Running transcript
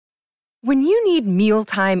When you need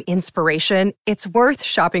mealtime inspiration, it's worth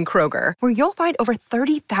shopping Kroger, where you'll find over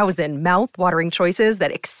 30,000 mouth-watering choices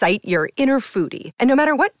that excite your inner foodie. And no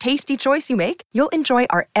matter what tasty choice you make, you'll enjoy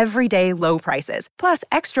our everyday low prices, plus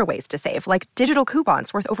extra ways to save, like digital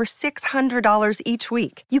coupons worth over $600 each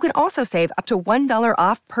week. You can also save up to $1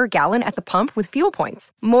 off per gallon at the pump with fuel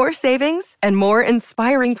points. More savings and more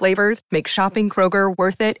inspiring flavors make shopping Kroger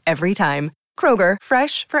worth it every time. Kroger,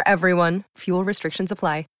 fresh for everyone. Fuel restrictions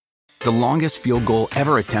apply. The longest field goal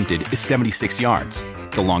ever attempted is 76 yards.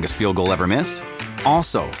 The longest field goal ever missed?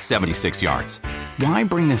 Also 76 yards. Why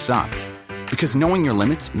bring this up? Because knowing your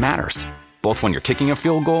limits matters, both when you're kicking a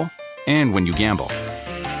field goal and when you gamble.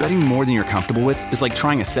 Betting more than you're comfortable with is like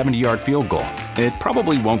trying a 70-yard field goal. It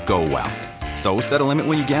probably won't go well. So set a limit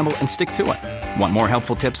when you gamble and stick to it. Want more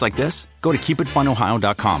helpful tips like this? Go to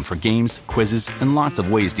keepitfunohio.com for games, quizzes, and lots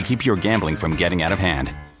of ways to keep your gambling from getting out of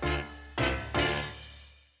hand.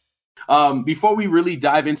 Before we really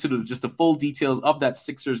dive into just the full details of that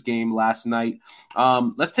Sixers game last night,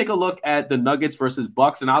 let's take a look at the Nuggets versus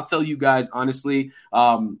Bucks. And I'll tell you guys, honestly,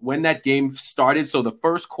 when that game started, so the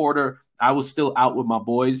first quarter, I was still out with my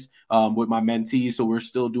boys, with my mentees. So we're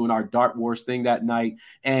still doing our Dart Wars thing that night.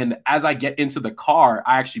 And as I get into the car,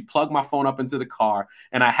 I actually plug my phone up into the car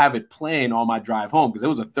and I have it playing on my drive home because it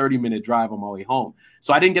was a 30-minute drive on my way home.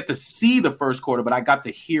 So I didn't get to see the first quarter, but I got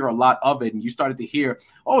to hear a lot of it. And you started to hear,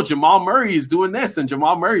 oh, Jamal Murray is doing this and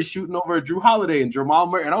Jamal Murray's shooting over Drew Holiday and Jamal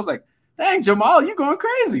Murray. And I was like, dang, Jamal, you going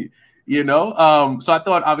crazy. You know, so I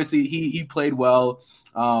thought obviously he played well.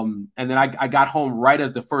 And then I got home right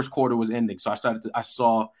as the first quarter was ending. So I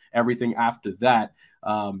saw everything after that.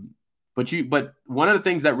 But one of the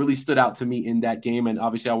things that really stood out to me in that game, and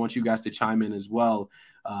obviously I want you guys to chime in as well,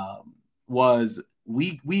 was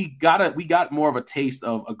we got more of a taste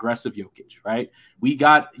of aggressive Jokic, right? We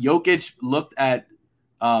got Jokic looked at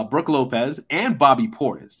Brook Lopez and Bobby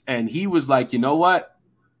Portis, and he was like, you know what?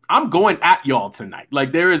 I'm going at y'all tonight.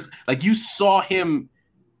 Like you saw him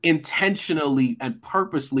intentionally and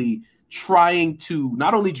purposely trying to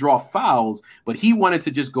not only draw fouls, but he wanted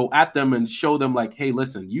to just go at them and show them like, hey,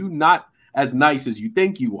 listen, you not as nice as you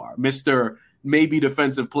think you are, Mr. Maybe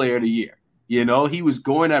Defensive Player of the Year. You know, he was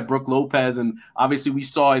going at Brook Lopez. And obviously we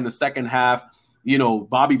saw in the second half, you know,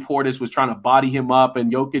 Bobby Portis was trying to body him up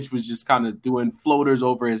and Jokic was just kind of doing floaters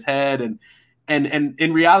over his head. And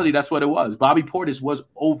in reality, that's what it was. Bobby Portis was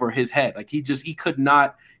over his head. Like he could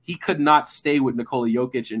not stay with Nikola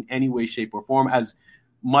Jokic in any way, shape, or form as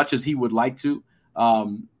much as he would like to.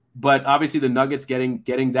 But obviously the Nuggets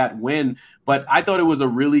getting that win. But I thought it was a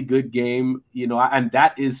really good game, you know, and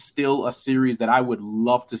that is still a series that I would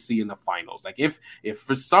love to see in the finals. Like if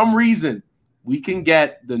for some reason we can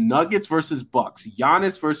get the Nuggets versus Bucks,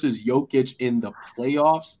 Giannis versus Jokic in the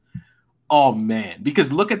playoffs. Oh, man,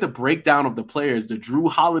 because look at the breakdown of the players, the Drew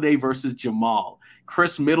Holiday versus Jamal,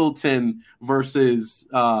 Chris Middleton versus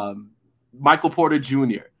Michael Porter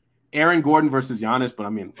Jr., Aaron Gordon versus Giannis. But I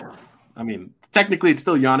mean, technically it's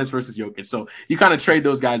still Giannis versus Jokic. So you kind of trade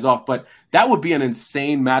those guys off. But that would be an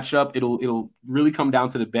insane matchup. It'll really come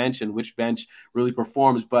down to the bench and which bench really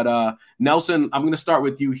performs. But Nelson, I'm going to start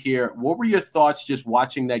with you here. What were your thoughts just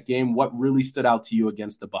watching that game? What really stood out to you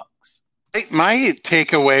against the Bucks? My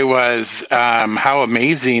takeaway was how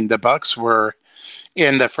amazing the Bucks were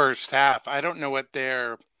in the first half. I don't know what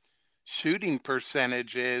their shooting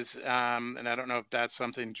percentage is, and I don't know if that's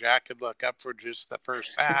something Jack could look up for just the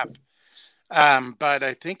first half. But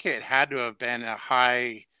I think it had to have been a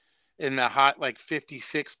high in the hot, like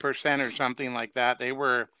 56% or something like that. They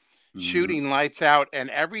were shooting lights out, and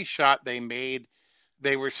every shot they made,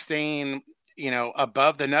 they were staying, you know,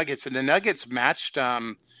 above the Nuggets, and the Nuggets matched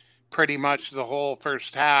pretty much the whole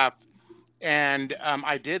first half. And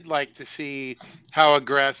I did like to see how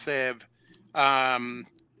aggressive Jokic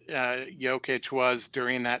was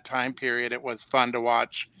during that time period. It was fun to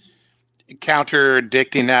watch.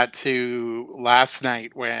 Contradicting that to last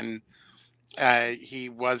night when he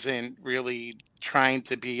wasn't really trying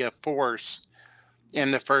to be a force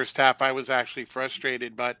in the first half. I was actually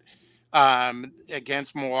frustrated, but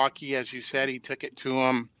against Milwaukee, as you said, he took it to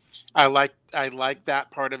him. I like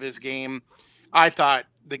that part of his game. I thought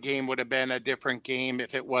the game would have been a different game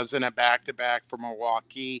if it wasn't a back-to-back for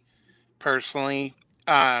Milwaukee, personally.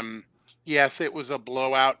 Yes, it was a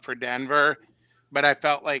blowout for Denver, but I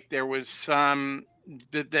felt like there was some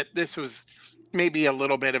that this was maybe a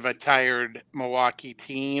little bit of a tired Milwaukee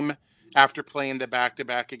team after playing the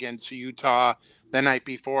back-to-back against Utah the night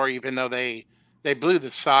before, even though they blew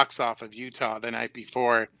the socks off of Utah the night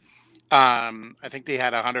before. I think they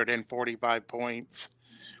had 145 points.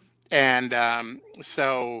 And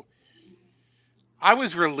so I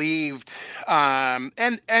was relieved. And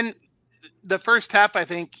the first half, I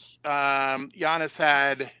think Giannis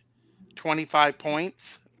had 25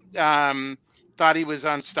 points. Thought he was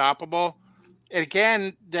unstoppable. And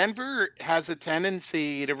again, Denver has a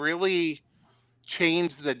tendency to really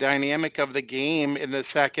change the dynamic of the game in the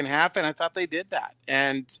second half, and I thought they did that.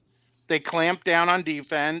 And they clamped down on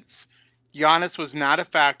defense. Giannis was not a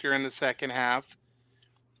factor in the second half.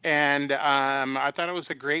 And I thought it was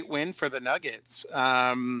a great win for the Nuggets.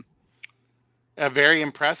 A very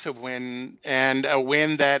impressive win, and a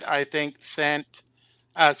win that I think sent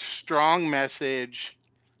a strong message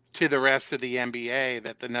to the rest of the NBA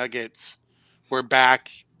that the Nuggets were back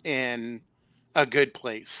in a good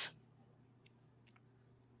place.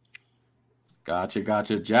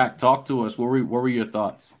 Gotcha. Jack, talk to us. What were your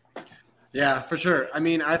thoughts? Yeah, for sure. I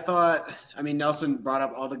mean, Nelson brought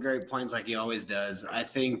up all the great points like he always does. I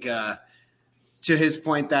think to his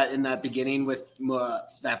point that in that beginning with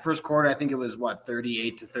that first quarter, I think it was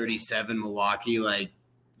 38-37 Milwaukee, like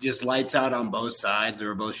just lights out on both sides. They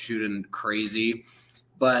were both shooting crazy,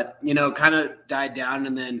 but kind of died down.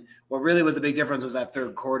 And then what really was the big difference was that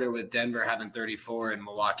third quarter with Denver having 34 and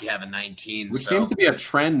Milwaukee having 19. Which seems to be a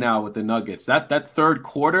trend now with the Nuggets. That third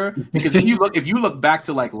quarter, because if you look back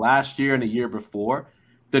to like last year and the year before,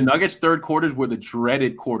 the Nuggets' third quarters were the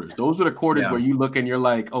dreaded quarters. Those were the quarters where you look and you're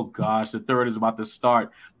like, oh gosh, the third is about to start.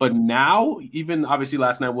 But now, even obviously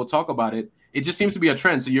last night, we'll talk about it. It just seems to be a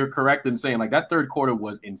trend. So you're correct in saying like that third quarter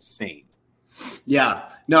was insane. Yeah,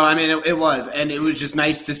 no, I mean, it was. And it was just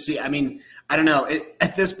nice to see. I mean, I don't know.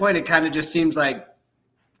 At this point, it kind of just seems like,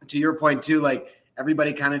 to your point too, like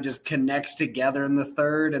everybody kind of just connects together in the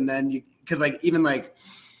third. And then because I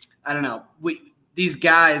don't know, these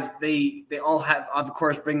guys, they all have, of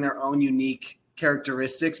course, bring their own unique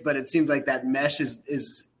characteristics, but it seems like that mesh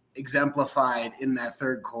is exemplified in that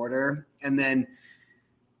third quarter. And then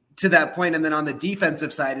to that point, and then on the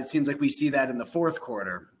defensive side, it seems like we see that in the fourth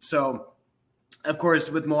quarter. So, of course,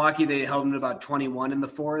 with Milwaukee, they held them to about 21 in the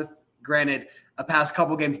fourth. Granted, a past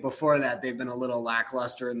couple games before that, they've been a little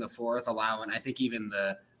lackluster in the fourth, allowing, I think even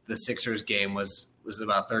the Sixers game was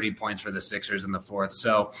about 30 points for the Sixers in the fourth.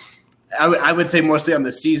 So I would say mostly on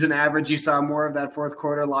the season average, you saw more of that fourth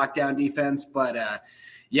quarter lockdown defense. But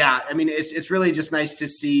yeah, I mean, it's really just nice to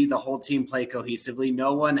see the whole team play cohesively.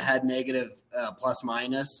 No one had negative plus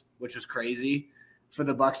minus, which was crazy for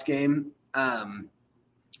the Bucks game.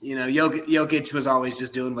 Jokic was always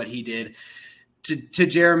just doing what he did. To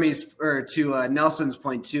Jeremy's or to Nelson's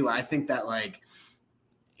point too, I think that like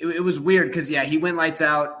it was weird because he went lights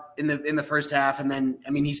out in the first half, and then I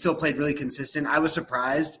mean he still played really consistent. I was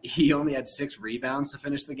surprised he only had 6 rebounds to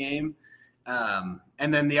finish the game, and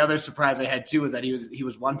then the other surprise I had too was that he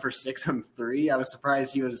was 1 for 6 on 3. I was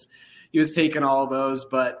surprised he was taking all of those,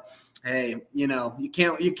 but hey, you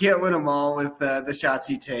can't win them all with the shots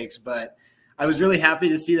he takes, but. I was really happy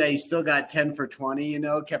to see that he still got 10 for 20,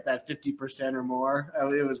 kept that 50% or more.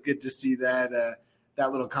 It was good to see that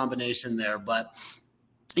little combination there. But,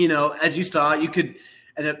 as you saw, I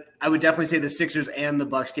would definitely say the Sixers and the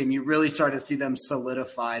Bucks game, you really started to see them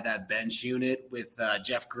solidify that bench unit with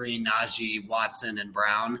Jeff Green, Najee, Watson, and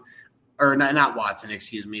Brown. Or not Watson,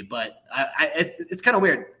 excuse me. But it's kind of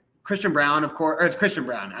weird. Christian Brown, of course, or it's Christian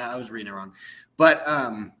Brown. I was reading it wrong. But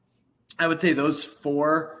I would say those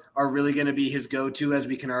 4 are really going to be his go-to, as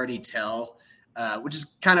we can already tell, which is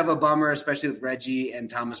kind of a bummer, especially with Reggie and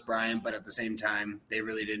Thomas Bryant. But at the same time, they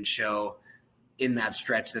really didn't show in that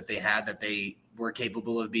stretch that they had that they were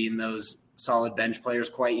capable of being those solid bench players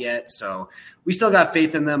quite yet. So we still got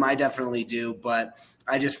faith in them. I definitely do. But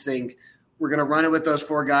I just think we're going to run it with those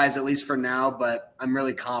 4 guys, at least for now. But I'm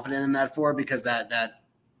really confident in that 4 because that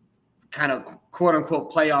kind of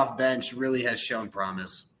quote-unquote playoff bench really has shown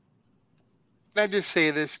promise. Can I just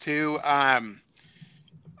say this too?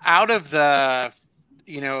 Out of the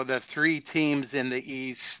 3 teams in the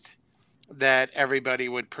East that everybody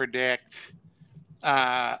would predict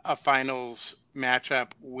a finals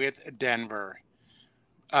matchup with Denver,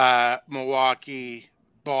 Milwaukee,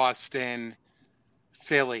 Boston,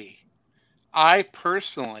 Philly, I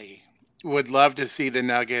personally would love to see the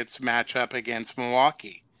Nuggets match up against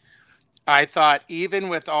Milwaukee. I thought even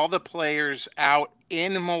with all the players out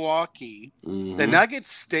in Milwaukee, the Nuggets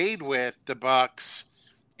stayed with the Bucks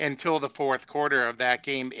until the fourth quarter of that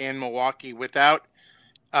game in Milwaukee without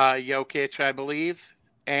Jokic, I believe,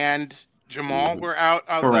 and Jamal were out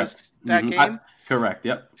of that game. Correct.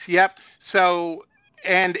 Yep. So,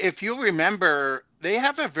 and if you remember, they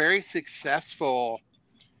have a very successful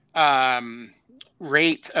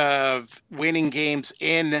rate of winning games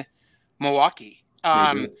in Milwaukee.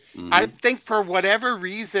 I think for whatever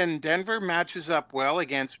reason, Denver matches up well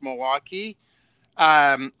against Milwaukee.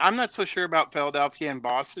 I'm not so sure about Philadelphia and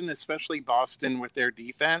Boston, especially Boston with their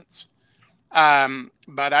defense.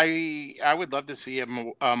 But I would love to see a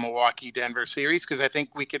Milwaukee-Denver series because I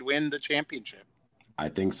think we could win the championship. I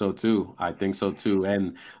think so too.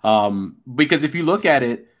 And because if you look at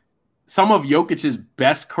it, some of Jokic's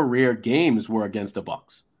best career games were against the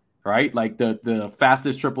Bucks, right? Like the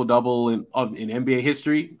fastest triple-double in NBA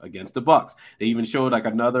history against the Bucks. They even showed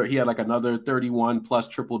he had another 31 plus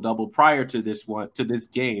triple-double prior to this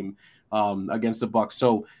game against the Bucks.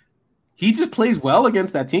 So he just plays well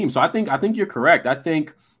against that team. So I think you're correct. I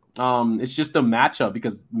think it's just a matchup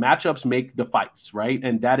because matchups make the fights, right?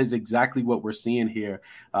 And that is exactly what we're seeing here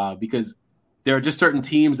because there are just certain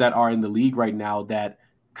teams that are in the league right now that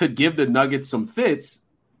could give the Nuggets some fits,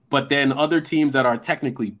 but then other teams that are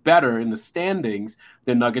technically better in the standings,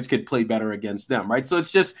 the Nuggets could play better against them, right? So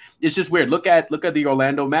it's just weird. Look at the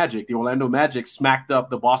Orlando Magic. The Orlando Magic smacked up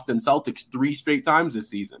the Boston Celtics 3 straight times this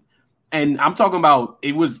season. And I'm talking about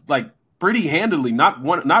it was like pretty handily, not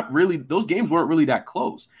really. Those games weren't really that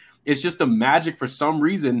close. It's just the Magic for some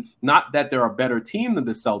reason, not that they're a better team than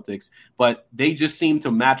the Celtics, but they just seem to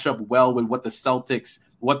match up well with what the Celtics,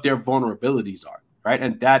 what their vulnerabilities are, right?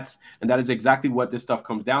 And that is exactly what this stuff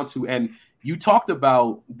comes down to. And you talked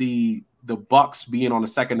about the Bucks being on the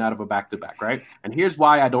second night of a back-to-back, right? And here's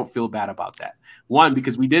why I don't feel bad about that. One,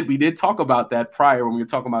 because we did talk about that prior when we were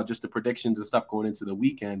talking about just the predictions and stuff going into the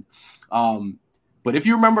weekend. But if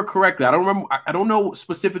you remember correctly, I don't know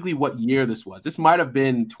specifically what year this was. This might have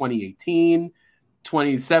been 2018,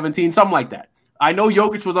 2017, something like that. I know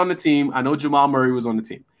Jokic was on the team. I know Jamal Murray was on the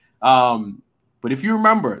team. But if you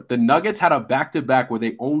remember, the Nuggets had a back-to-back where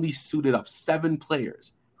they only suited up 7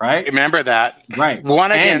 players, right? Remember that. Right.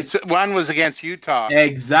 One was against Utah.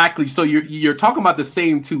 Exactly. So you're talking about the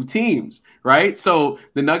same 2 teams, right? So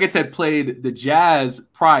the Nuggets had played the Jazz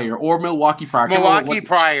prior or Milwaukee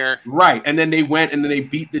prior. Right. And then they went and then they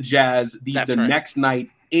beat the Jazz the next night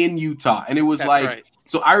in Utah. And it was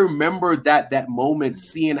So I remember that moment,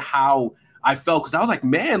 seeing how I felt, because I was like,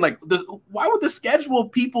 man, like why would the schedule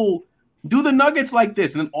people do the Nuggets like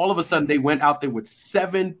this? And then all of a sudden they went out there with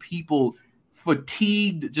 7 people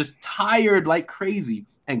fatigued, just tired like crazy,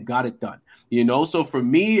 and got it done. So for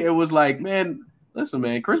me, it was like, man, listen,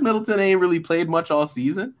 man, Chris Middleton ain't really played much all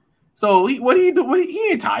season. So what do you do?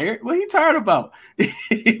 He ain't tired. What are you tired about?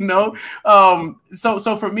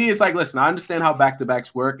 So for me, it's like, listen, I understand how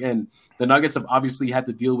back-to-backs work, and the Nuggets have obviously had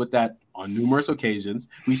to deal with that on numerous occasions.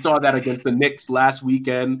 We saw that against the Knicks last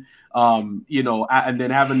weekend, and then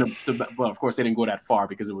having to well, of course, they didn't go that far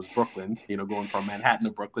because it was Brooklyn, going from Manhattan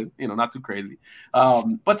to Brooklyn, not too crazy.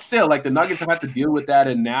 But still, like, the Nuggets have had to deal with that,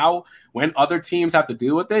 and now when other teams have to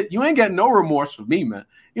deal with it, you ain't getting no remorse from me, man.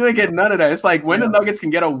 You ain't getting none of that. It's like when the Nuggets can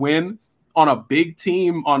get a win on a big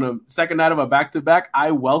team on a second night of a back-to-back,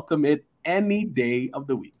 I welcome it any day of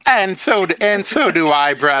the week. And so do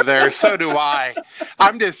I, brother. So do I.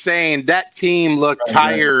 I'm just saying that team looked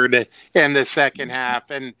tired in the second half.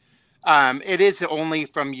 And it is only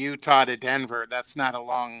from Utah to Denver. That's not a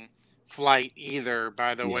long flight either,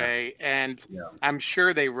 by the way. And I'm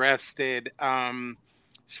sure they rested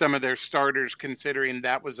some of their starters, considering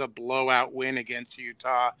that was a blowout win against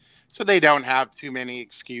Utah. So they don't have too many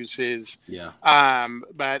excuses. Yeah.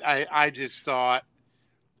 But I just thought,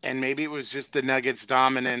 and maybe it was just the Nuggets'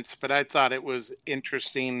 dominance, but I thought it was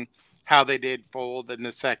interesting how they did fold in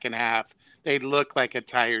the second half. They looked like a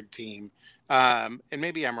tired team. And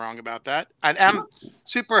maybe I'm wrong about that. And I'm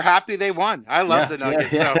super happy they won. I love the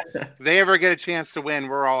Nuggets. So if they ever get a chance to win,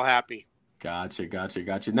 we're all happy. Gotcha.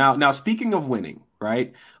 Now, speaking of winning,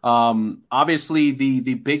 right? Obviously,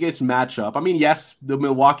 the biggest matchup. I mean, yes, the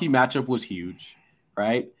Milwaukee matchup was huge,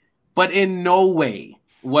 right? But in no way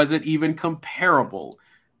was it even comparable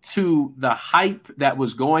to the hype that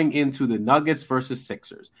was going into the Nuggets versus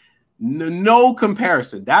Sixers. No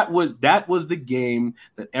comparison. That was the game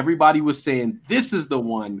that everybody was saying, this is the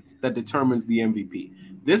one that determines the MVP.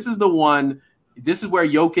 This is the one. This is where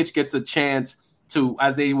Jokic gets a chance to,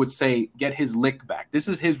 as they would say, get his lick back. This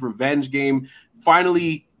is his revenge game.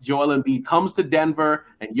 Finally, Joel Embiid comes to Denver,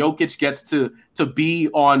 and Jokic gets to be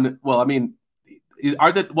on. Well, I mean,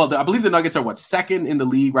 I believe the Nuggets are second in the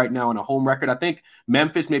league right now on a home record. I think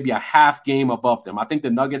Memphis may be a half game above them. I think the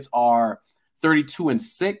Nuggets are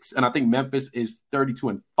 32-6, and I think Memphis is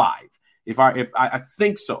 32-5. If I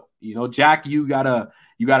think so, Jack, you gotta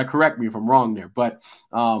correct me if I'm wrong there. But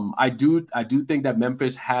I do think that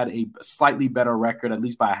Memphis had a slightly better record, at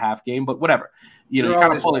least by a half game. But whatever, You're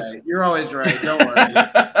always right. Don't worry.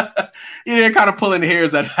 kind of pulling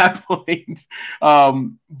hairs at that point.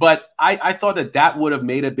 But I thought that would have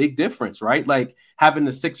made a big difference, right? Like having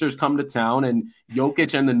the Sixers come to town and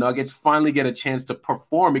Jokic and the Nuggets finally get a chance to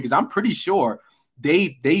perform, because I'm pretty sure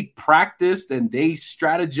they practiced and they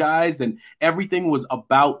strategized and everything was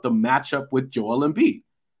about the matchup with Joel Embiid.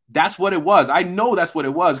 That's what it was. I know that's what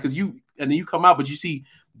it was, because you come out, but you see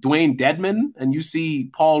Dwayne Dedman and you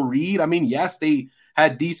see Paul Reed. I mean, yes, they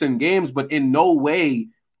had decent games, but in no way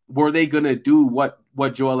were they going to do what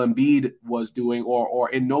Joel Embiid was doing, or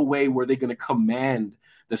in no way were they going to command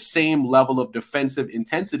the same level of defensive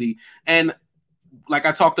intensity. And like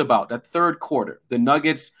I talked about, that third quarter, the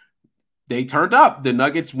Nuggets, they turned up. The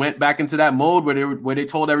Nuggets went back into that mode where they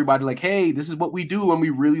told everybody, like, hey, this is what we do when we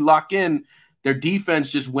really lock in. Their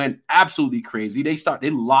defense just went absolutely crazy. They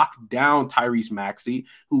locked down Tyrese Maxey,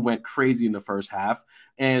 who went crazy in the first half,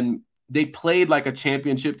 and they played like a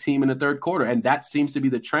championship team in the third quarter, and that seems to be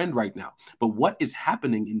the trend right now. But what is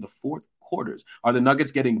happening in the fourth quarters? Are the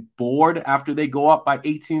Nuggets getting bored after they go up by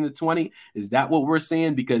 18-20? Is that what we're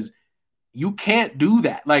seeing? Because you can't do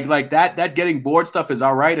that. Like that getting bored stuff is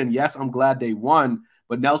all right, and yes, I'm glad they won.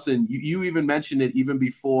 But Nelson, you even mentioned it even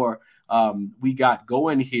before we got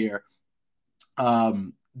going here.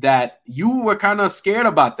 That you were kind of scared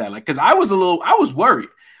about that. Like, cause I was worried.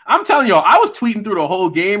 I'm telling y'all, I was tweeting through the whole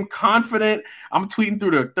game, confident. I'm tweeting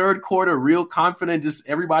through the third quarter, real confident. Just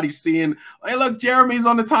everybody seeing, hey, look, Jeremy's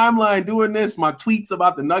on the timeline doing this. My tweets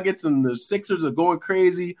about the Nuggets and the Sixers are going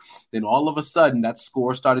crazy. Then all of a sudden that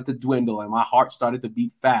score started to dwindle and my heart started to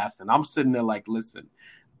beat fast. And I'm sitting there like, listen,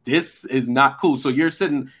 this is not cool. So you're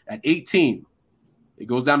sitting at 18. It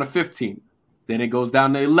goes down to 15. Then it goes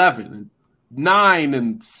down to 11 and 9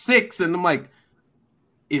 and 6. And I'm like,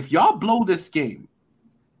 if y'all blow this game,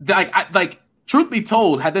 like truth be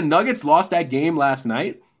told, had the Nuggets lost that game last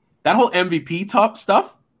night, that whole MVP top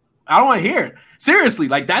stuff, I don't want to hear it. Seriously,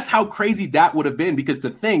 like that's how crazy that would have been, because to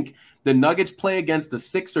think the Nuggets play against the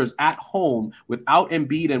Sixers at home without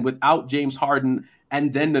Embiid and without James Harden,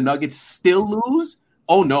 and then the Nuggets still lose.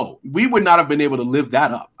 Oh no, we would not have been able to live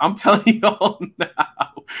that up. I'm telling you all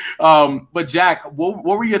now. But Jack, what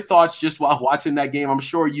were your thoughts just while watching that game? I'm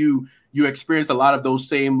sure you experienced a lot of those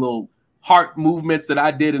same little heart movements that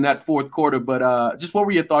I did in that fourth quarter. But just what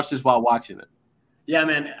were your thoughts just while watching it? Yeah,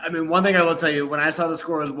 man. I mean, one thing I will tell you, when I saw the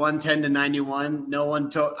score was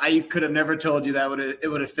 110-91, I could have never told you that it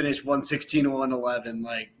would have finished 116-111.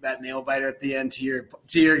 Like that nail biter at the end. To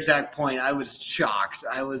your exact point, I was shocked.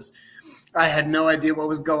 I had no idea what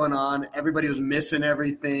was going on. Everybody was missing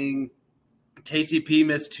everything. KCP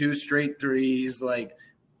missed 2 straight threes, like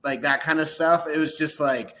that kind of stuff. It was just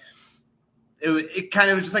like it was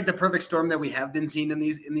just like the perfect storm that we have been seeing in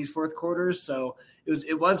these fourth quarters. So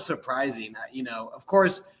it was surprising. You know, of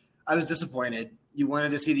course, I was disappointed. You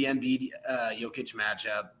wanted to see the Embiid Jokic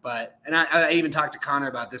matchup, and I even talked to Connor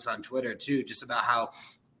about this on Twitter too, just about how,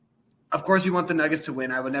 of course, you want the Nuggets to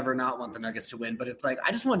win. I would never not want the Nuggets to win, but it's like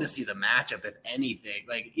I just wanted to see the matchup, if anything.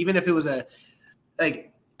 Like even if it was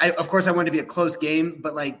of course, I wanted to be a close game,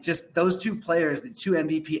 but like just those two players, the 2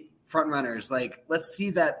 MVP front runners, like let's see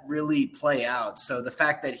that really play out. So the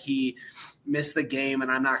fact that he missed the game,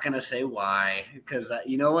 and I'm not going to say why, because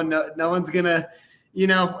no one's going to,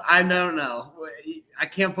 I don't know. I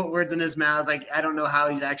can't put words in his mouth. Like, I don't know how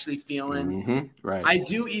he's actually feeling. Mm-hmm, right. I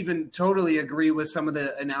do even totally agree with some of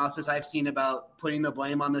the analysis I've seen about putting the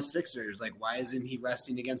blame on the Sixers. Like, why isn't he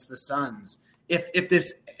resting against the Suns? If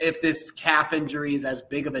this calf injury is as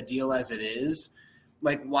big of a deal as it is,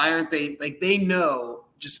 like, why aren't they, like, they know,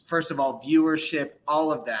 just first of all, viewership,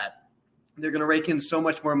 all of that, they're going to rake in so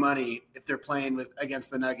much more money if they're playing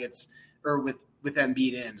against the Nuggets or with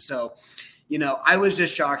Embiid in. So, I was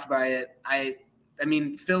just shocked by it. I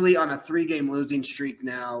mean, Philly on a 3-game losing streak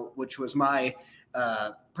now, which was my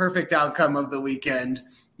perfect outcome of the weekend,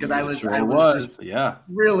 because I was just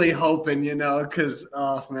really hoping, because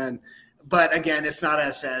oh man. But again, it's not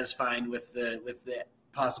as satisfying with the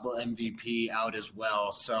possible MVP out as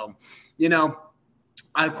well. So,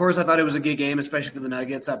 of course, I thought it was a good game, especially for the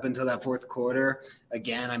Nuggets up until that fourth quarter.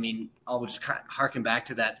 Again, I mean, I'll just harken back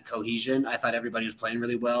to that cohesion. I thought everybody was playing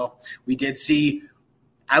really well. We did see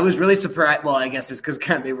 – I was really surprised – well, I guess it's because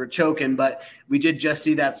they were choking, but we did just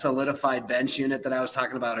see that solidified bench unit that I was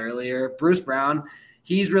talking about earlier. Bruce Brown,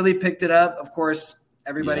 he's really picked it up. Of course,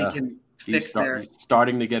 everybody can – he's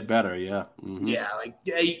starting to get better, yeah. Mm-hmm. Yeah, like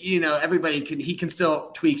everybody can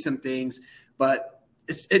still tweak some things, but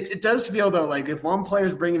it does feel though like if one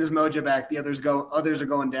player's bringing his mojo back, the others are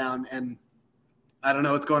going down, and I don't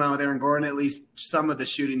know what's going on with Aaron Gordon. At least some of the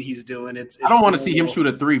shooting he's doing, I don't want to see him shoot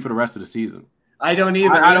a 3 for the rest of the season. I don't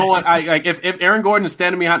either. I don't want. If Aaron Gordon is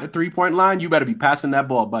standing behind the 3-point line, you better be passing that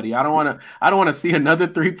ball, buddy. I don't want to see another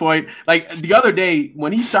 3-point. Like the other day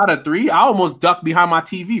when he shot a 3, I almost ducked behind my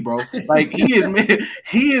TV, bro. Like he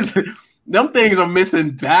is. Them things are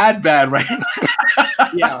missing bad right now.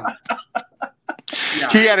 Yeah.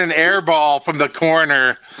 He had an air ball from the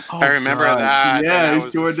corner. Oh, I remember God. that. Yeah, it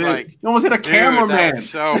was sure did. like, he almost hit a cameraman.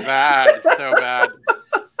 So bad, so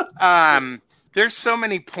bad. There's so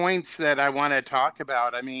many points that I want to talk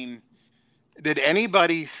about. I mean, did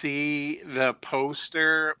anybody see the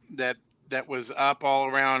poster that was up all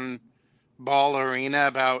around Ball Arena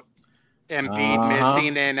about Embiid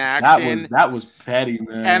missing in action? That was petty,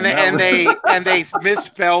 man. And they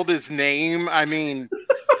misspelled his name. I mean,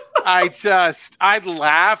 I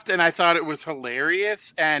laughed and I thought it was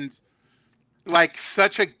hilarious and like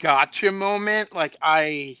such a gotcha moment. Like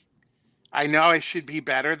I know I should be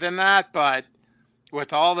better than that, but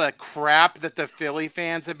with all the crap that the Philly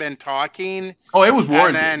fans have been talking, it was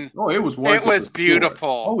warranted. It was warranted. It was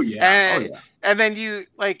beautiful. Sure. Oh yeah. And then you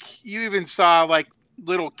even saw like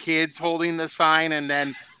little kids holding the sign, and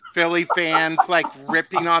then Philly fans like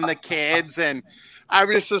ripping on the kids, and I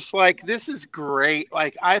was just like, this is great.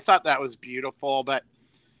 Like I thought that was beautiful, but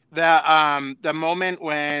the moment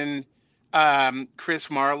when Chris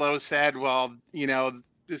Marlowe said, well, you know,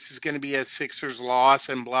 this is going to be a Sixers loss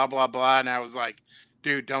and blah, blah, blah. And I was like,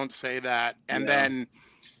 dude, don't say that. And then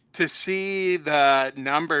to see the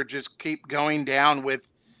number just keep going down with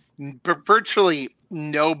virtually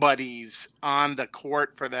nobody's on the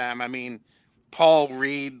court for them. I mean, Paul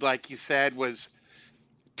Reed, like you said, was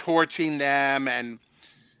torching them, and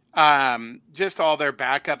just all their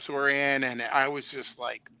backups were in. And I was just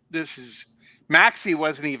like, Maxey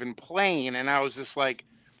wasn't even playing. And I was just like,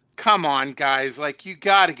 come on, guys, like you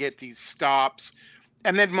got to get these stops.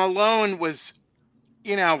 And then Malone was,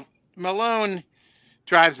 Malone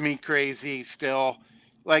drives me crazy still.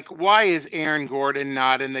 Like, why is Aaron Gordon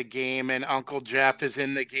not in the game and Uncle Jeff is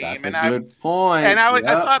in the game? That's and a good point. And I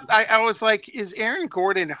thought, I was like, is Aaron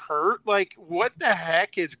Gordon hurt? Like, what the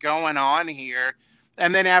heck is going on here?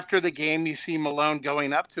 And then after the game, you see Malone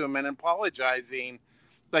going up to him and apologizing.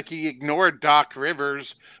 Like he ignored Doc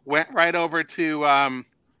Rivers, went right over to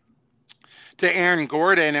Aaron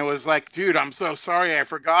Gordon and was like, dude, I'm so sorry. I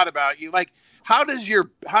forgot about you. Like, how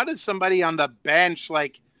does somebody on the bench,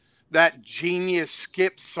 like that genius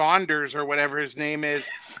Skip Saunders or whatever his name is,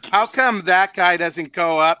 how come that guy doesn't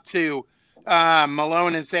go up to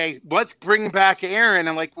Malone and say, let's bring back Aaron?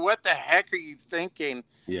 I'm like, what the heck are you thinking?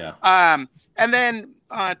 Yeah. And then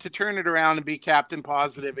to turn it around and be Captain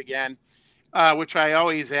Positive again, which I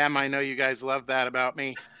always am. I know you guys love that about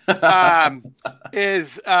me.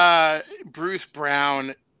 Is Bruce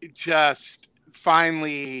Brown just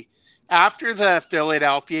finally, after the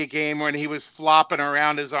Philadelphia game when he was flopping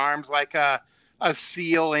around his arms like a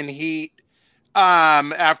seal in heat,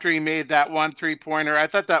 after he made that 1 3-pointer, I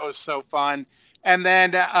thought that was so fun. And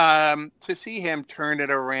then to see him turn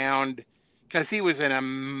it around, because he was in a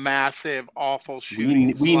massive, awful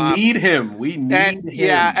shooting slump. We need him. Him.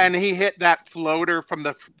 Yeah, and he hit that floater from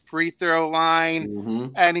the free throw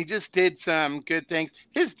line, and he just did some good things.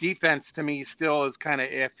 His defense, to me, still is kind of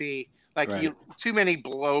iffy. Like, too many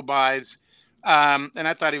blow-bys. And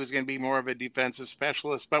I thought he was going to be more of a defensive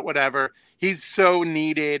specialist, but whatever. He's so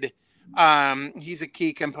needed. He's a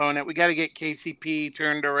key component. We got to get KCP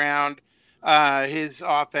turned around. His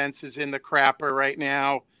offense is in the crapper right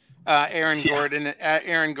now. Aaron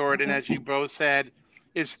Gordon, as you both said,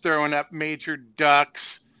 is throwing up major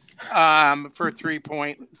ducks for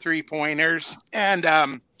three-pointers.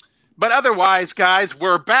 And but otherwise, guys,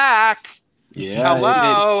 we're back. Yeah.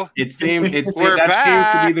 Hello. It seems to be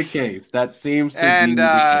the case. That seems to be the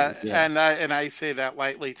case. Yeah. And I say that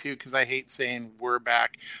lightly too, because I hate saying we're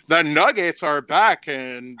back. The Nuggets are back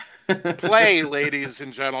and play, ladies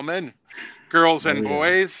and gentlemen, girls and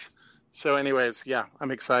boys. So anyways, yeah,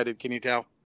 I'm excited. Can you tell?